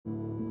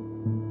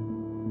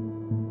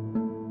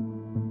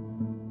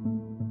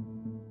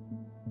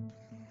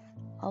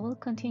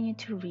continue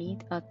to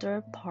read a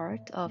third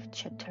part of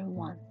chapter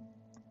 1.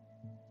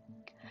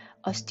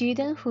 A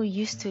student who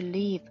used to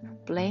live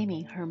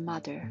blaming her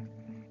mother.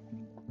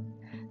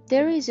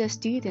 There is a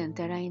student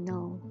that I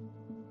know.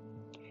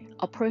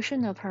 A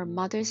portion of her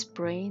mother's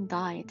brain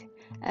died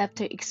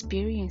after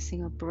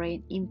experiencing a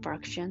brain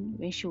infarction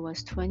when she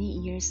was 20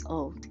 years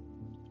old.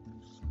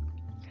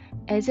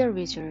 As a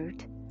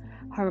result,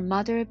 her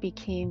mother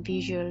became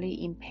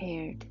visually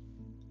impaired.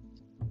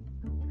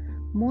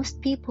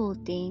 Most people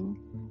think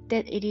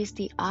that it is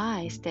the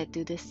eyes that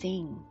do the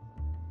thing.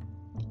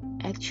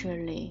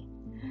 Actually,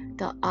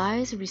 the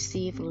eyes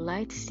receive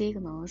light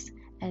signals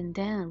and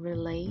then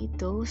relay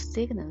those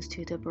signals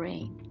to the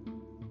brain.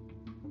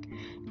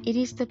 It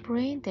is the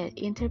brain that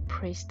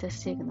interprets the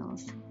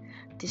signals,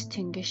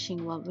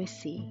 distinguishing what we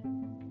see.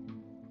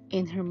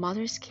 In her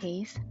mother's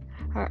case,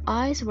 her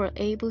eyes were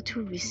able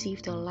to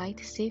receive the light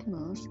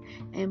signals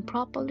and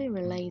properly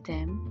relay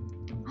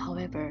them.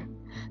 However,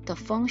 the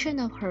function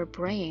of her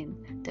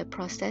brain that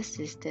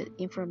processes the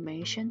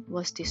information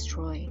was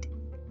destroyed.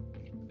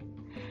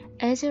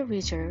 As a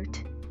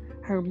result,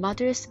 her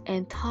mother's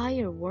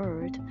entire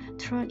world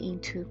turned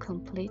into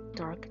complete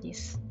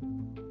darkness.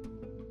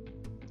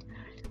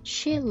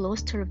 She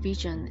lost her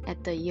vision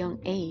at the young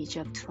age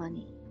of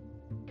 20.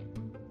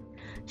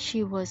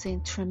 She was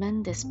in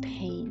tremendous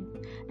pain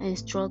and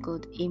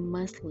struggled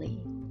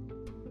immensely.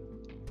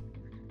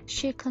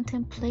 She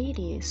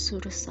contemplated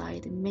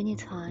suicide many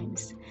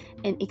times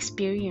and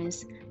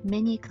experienced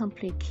many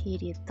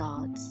complicated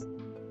thoughts.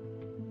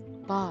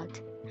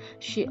 But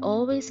she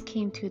always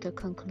came to the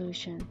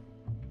conclusion,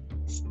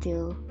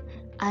 still,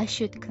 I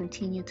should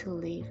continue to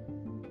live.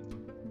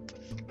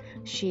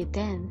 She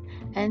then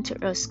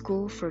entered a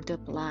school for the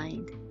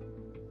blind.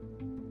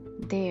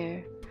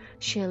 There,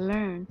 she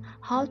learned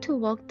how to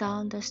walk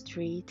down the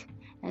street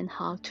and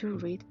how to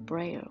read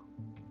Braille.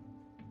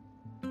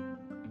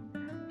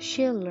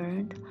 She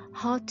learned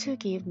how to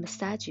give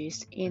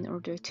massages in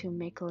order to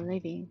make a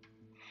living,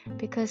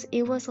 because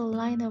it was a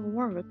line of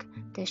work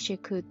that she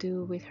could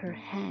do with her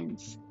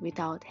hands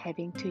without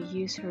having to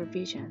use her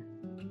vision.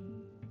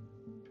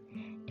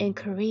 In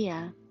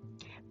Korea,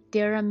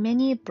 there are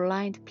many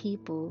blind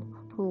people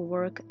who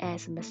work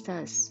as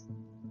masseurs.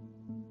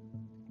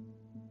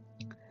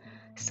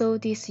 So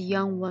this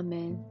young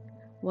woman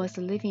was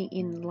living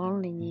in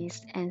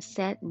loneliness and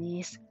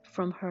sadness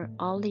from her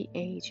early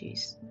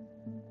ages.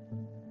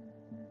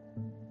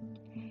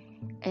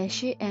 As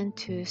she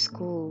entered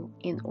school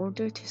in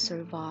order to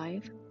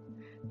survive,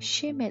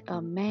 she met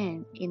a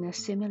man in a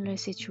similar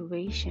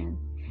situation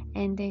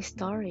and they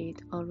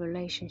started a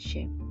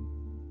relationship.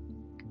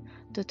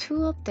 The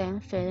two of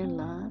them fell in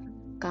love,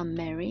 got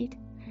married,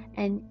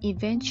 and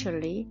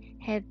eventually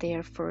had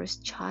their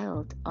first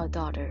child, a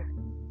daughter.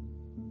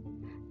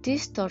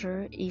 This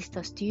daughter is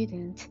the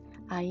student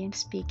I am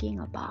speaking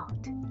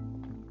about.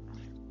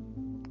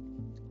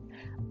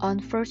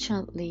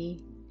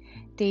 Unfortunately,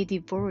 they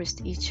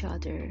divorced each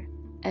other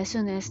as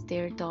soon as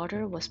their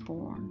daughter was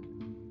born.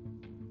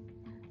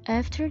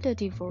 After the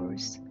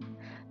divorce,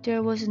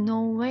 there was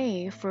no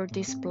way for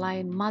this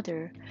blind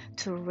mother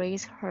to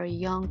raise her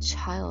young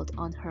child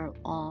on her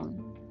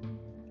own.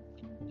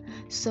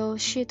 So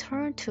she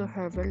turned to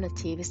her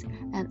relatives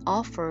and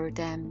offered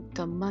them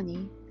the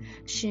money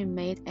she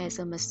made as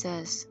a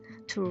masseuse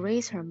to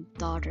raise her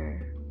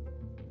daughter.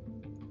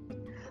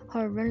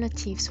 Her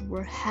relatives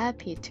were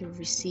happy to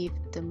receive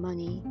the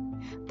money,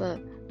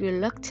 but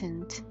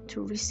reluctant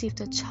to receive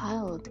the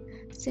child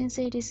since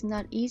it is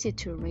not easy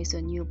to raise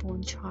a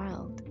newborn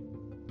child.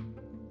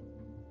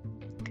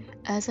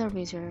 As a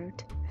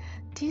result,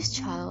 this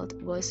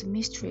child was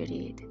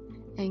mistreated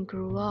and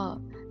grew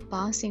up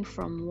bouncing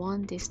from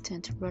one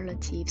distant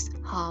relative's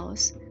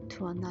house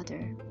to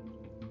another.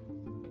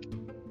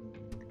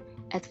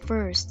 At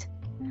first,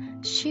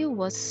 she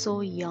was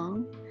so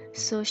young,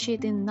 so she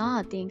did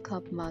not think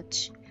of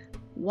much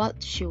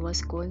what she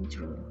was going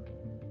through.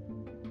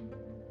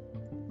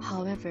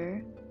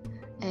 However,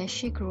 as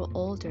she grew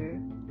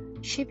older,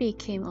 she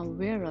became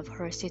aware of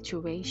her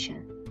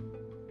situation.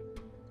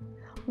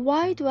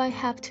 Why do I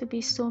have to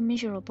be so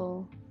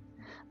miserable?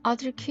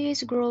 Other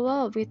kids grow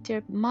up with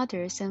their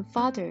mothers and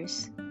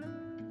fathers.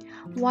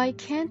 Why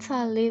can't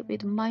I live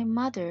with my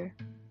mother?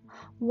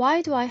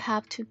 Why do I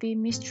have to be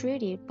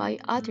mistreated by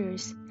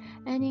others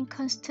and in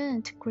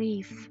constant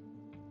grief?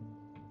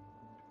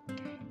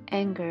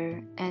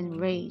 Anger and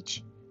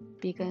rage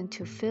began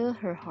to fill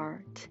her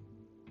heart.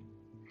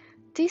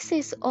 This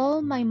is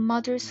all my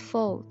mother's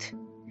fault.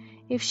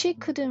 If she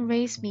couldn't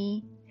raise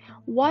me,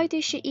 why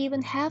did she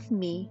even have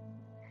me?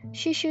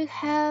 She should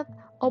have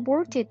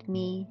aborted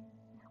me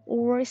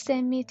or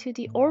sent me to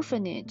the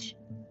orphanage.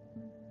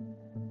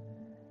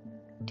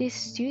 This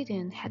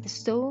student had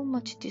so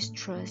much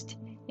distrust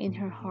in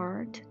her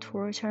heart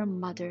towards her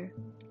mother,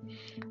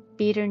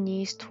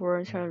 bitterness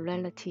towards her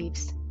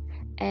relatives,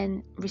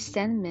 and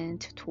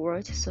resentment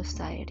towards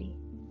society.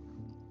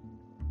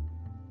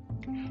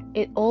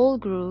 It all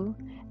grew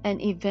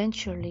and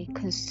eventually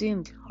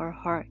consumed her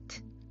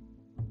heart.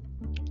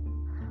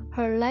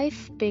 her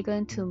life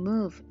began to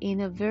move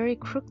in a very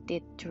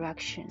crooked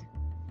direction.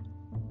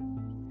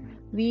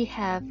 We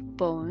have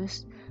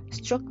bones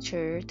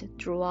structured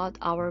throughout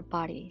our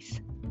bodies.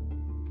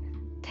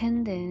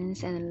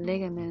 Tendons and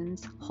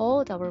ligaments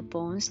hold our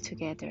bones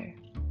together.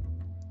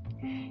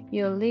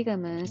 Your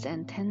ligaments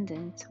and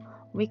tendons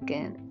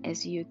weaken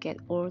as you get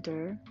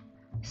older,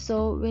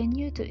 so when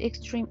you do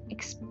extreme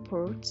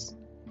sports,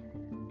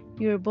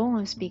 your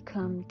bones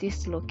become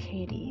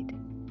dislocated.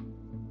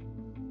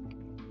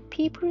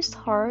 People's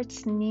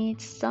hearts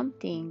need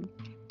something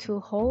to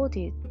hold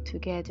it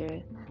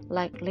together,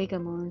 like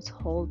ligaments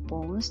hold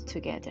bones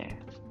together.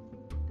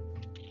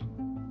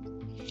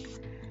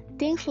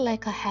 Things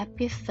like a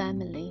happy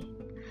family,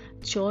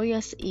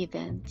 joyous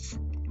events,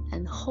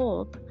 and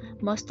hope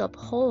must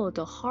uphold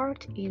the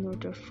heart in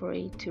order for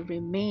it to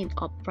remain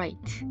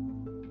upright.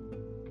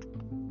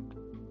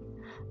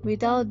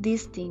 Without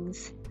these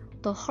things,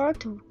 the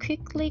heart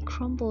quickly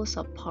crumbles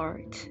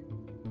apart.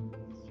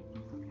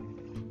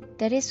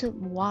 That is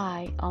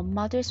why a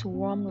mother's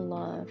warm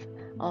love,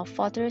 a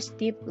father's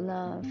deep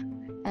love,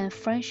 and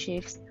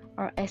friendships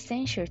are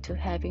essential to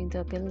having the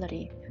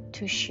ability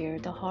to share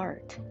the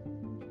heart.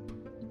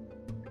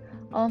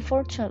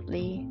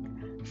 Unfortunately,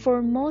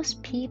 for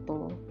most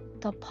people,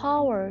 the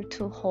power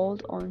to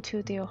hold on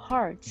to their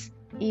hearts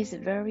is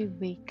very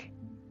weak.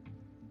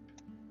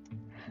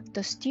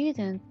 The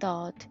student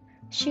thought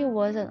she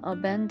was an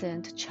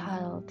abandoned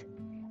child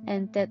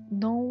and that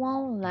no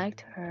one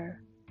liked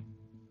her.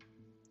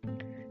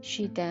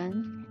 She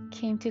then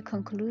came to the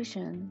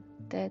conclusion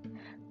that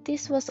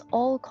this was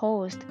all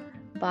caused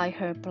by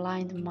her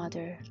blind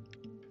mother.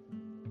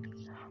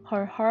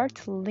 Her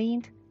heart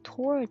leaned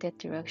toward that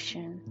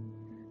direction,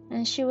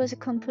 and she was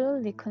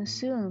completely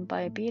consumed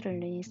by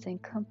bitterness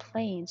and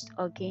complaints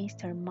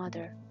against her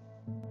mother.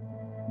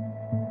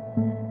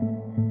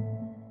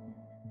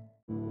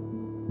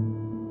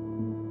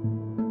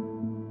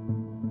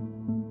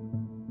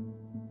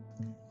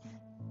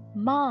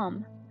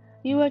 Mom,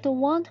 you are the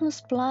one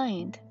who's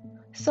blind,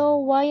 so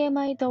why am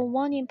I the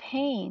one in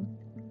pain?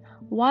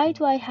 Why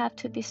do I have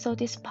to be so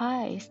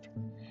despised?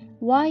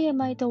 Why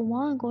am I the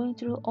one going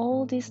through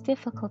all these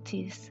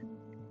difficulties?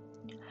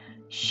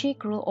 She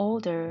grew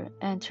older,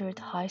 entered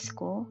high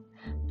school,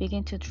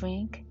 began to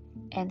drink,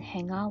 and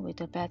hang out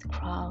with a bad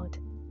crowd,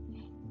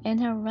 and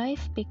her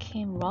life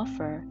became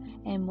rougher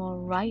and more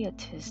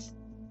riotous.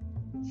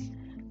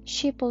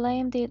 She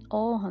blamed it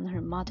all on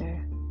her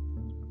mother.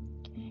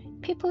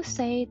 People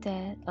say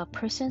that a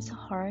person's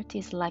heart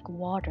is like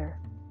water.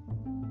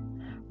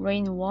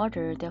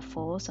 Rainwater that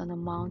falls on a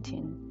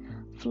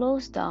mountain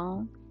flows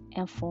down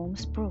and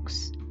forms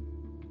brooks.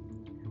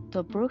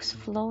 The brooks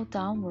flow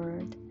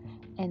downward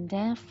and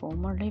then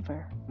form a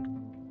river.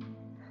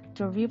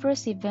 The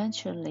rivers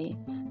eventually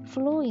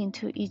flow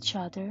into each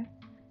other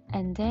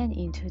and then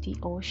into the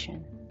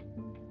ocean.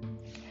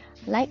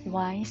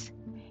 Likewise,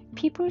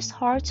 people's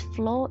hearts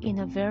flow in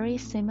a very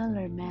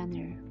similar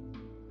manner.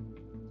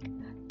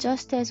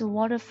 Just as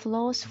water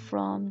flows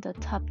from the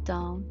top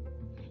down,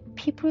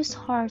 people's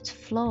hearts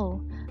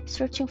flow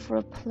searching for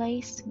a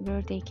place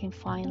where they can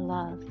find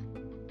love.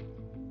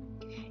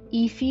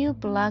 If you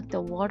block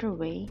the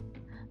waterway,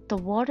 the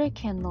water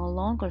can no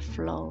longer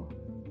flow.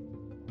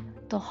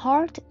 The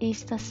heart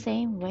is the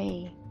same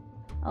way,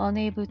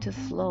 unable to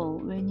flow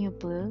when you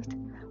build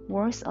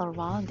walls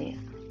around it.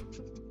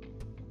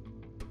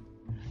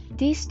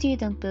 This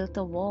student built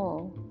a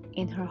wall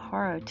in her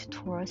heart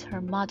towards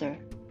her mother.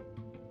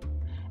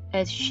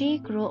 As she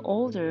grew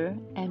older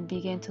and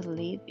began to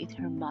live with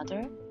her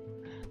mother,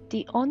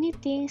 the only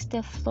things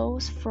that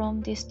flows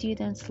from the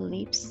student's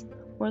lips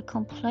were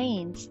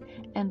complaints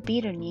and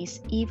bitterness,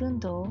 even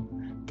though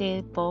they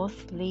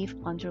both lived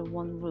under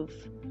one roof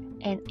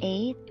and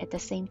ate at the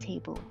same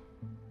table.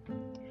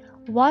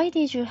 Why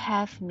did you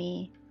have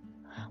me?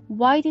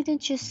 Why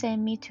didn't you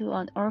send me to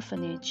an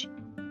orphanage?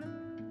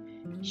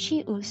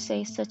 She would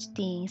say such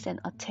things and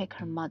attack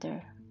her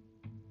mother.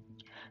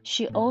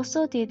 She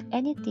also did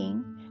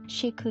anything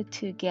she could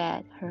to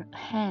get her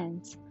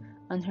hands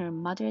on her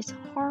mother's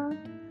heart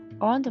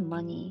or on the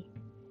money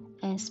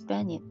and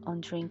spend it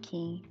on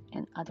drinking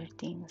and other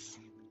things.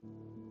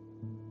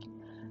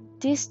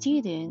 This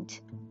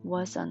student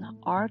was an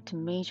art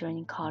major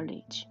in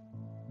college.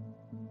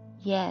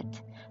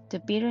 Yet, the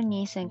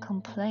bitterness and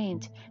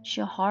complaint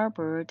she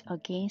harbored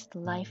against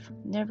life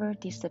never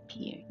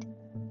disappeared.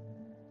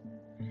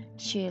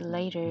 She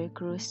later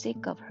grew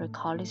sick of her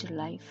college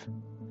life.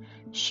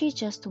 She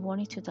just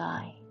wanted to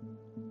die.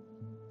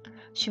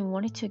 She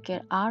wanted to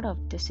get out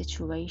of the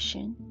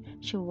situation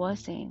she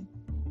was in,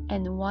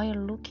 and while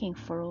looking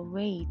for a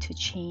way to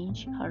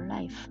change her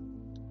life,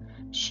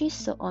 she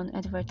saw an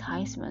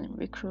advertisement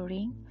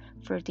recruiting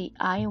for the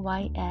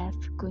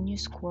IYF Good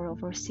News Corps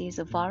Overseas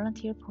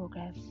Volunteer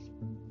Program.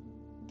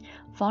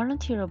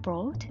 Volunteer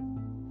abroad?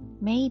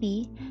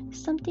 Maybe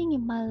something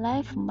in my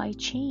life might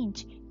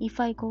change if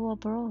I go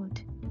abroad.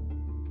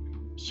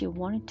 She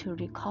wanted to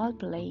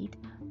recalculate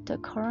the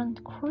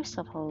current course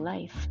of her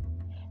life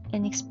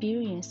and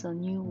experience a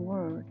new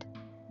world.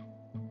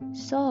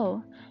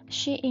 So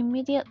she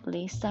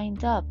immediately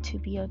signed up to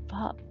be a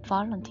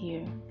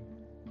volunteer.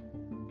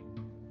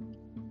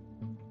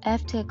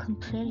 After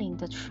completing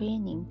the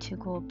training to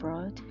go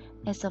abroad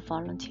as a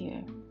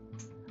volunteer,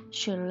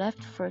 she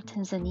left for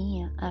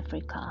Tanzania,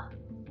 Africa.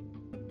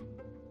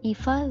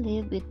 If I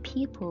live with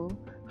people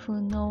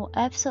who know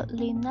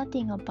absolutely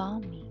nothing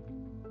about me,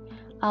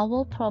 I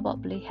will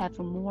probably have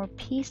more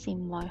peace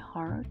in my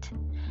heart,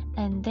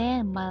 and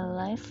then my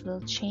life will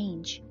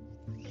change.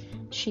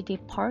 She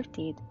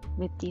departed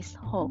with this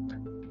hope.